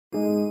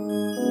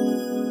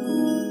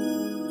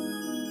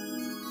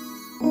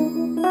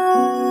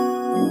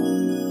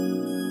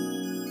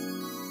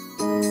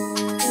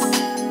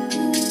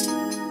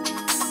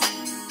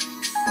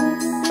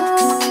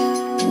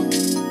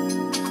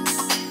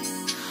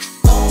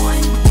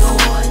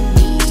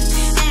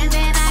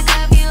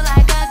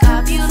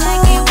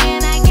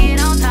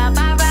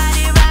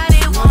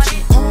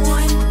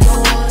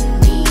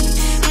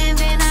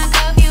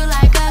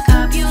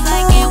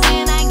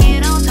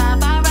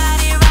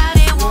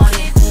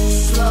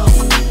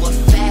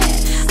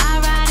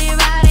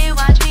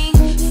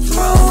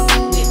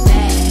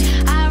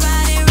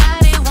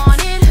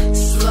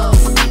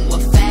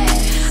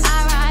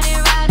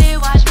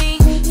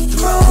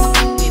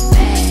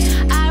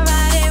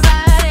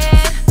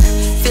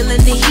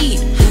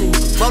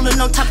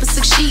On top of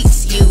 6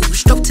 sheets, you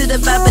stroke to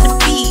the vibe of the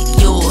beat.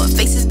 Your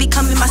face is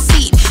becoming my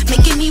seat,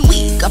 making me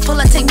weak. I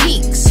pull out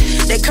techniques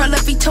that curl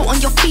every toe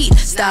on your feet.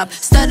 Stop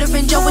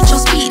stuttering, Joe, with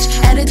your speech.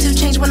 Attitude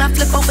change when I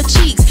flip over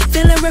cheeks.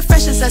 Feeling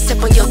refreshed as I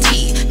sip on your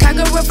tea.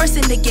 Cargo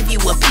reversing to give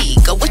you a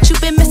peek of what you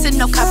been missing.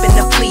 No copping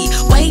the plea.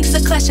 Waves are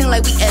clashing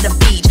like we at a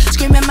beach.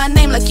 Screaming my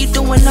name like you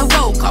doing a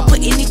roll call.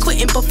 Putting and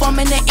quitting,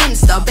 performing the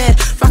install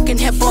bed. Rocking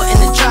headboard in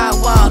the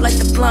drywall like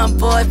the blunt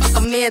boy. Fuck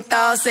a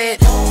menthol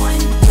said on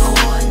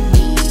your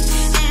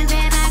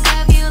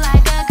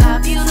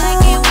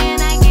like it when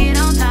I get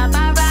on top,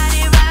 I ride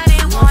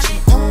it, want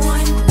it on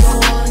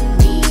your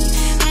knee.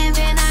 And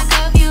then I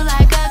cuff you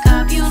like a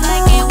cop, you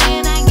like it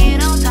when I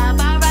get on top,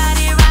 I ride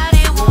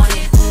it, want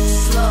it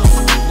slow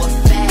or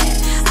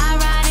fast. I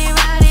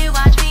ride it,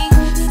 watch me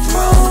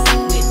throw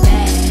it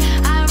back.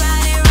 I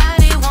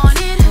ride it, want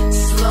it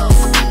slow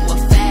or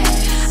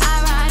fast. I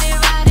ride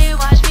it,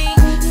 watch me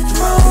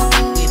throw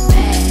it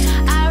back.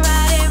 I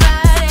ride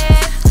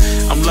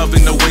it. I'm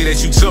loving the way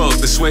that you talk,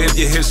 the sway of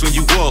your hips when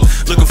you walk.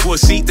 Looking for a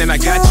seat, then I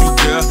got you,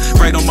 girl.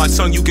 Right on my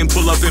tongue, you can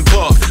pull up and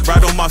park.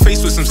 Right on my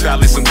face with some style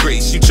and some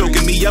grace. You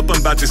choking me up,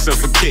 I'm about to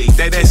suffocate.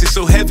 That ass is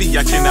so heavy,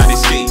 I cannot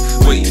escape.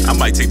 Wait, I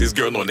might take this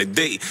girl on a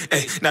date.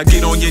 Hey, now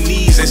get on your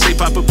knees and say,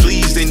 Papa,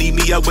 please. They need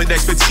me up with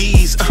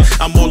expertise.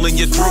 I'm all in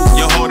your throat,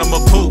 your heart, I'm a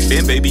poke.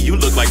 Then, baby, you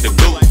look like the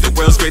GOAT. The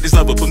world's greatest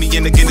lover, put me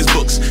in the Guinness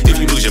books. If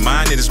you lose your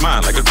mind, then it's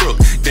mine like a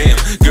crook. Damn,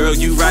 girl,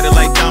 you ride it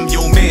like I'm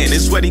your man.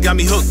 It's sweaty, got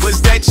me hooked.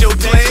 Was that your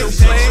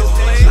plan?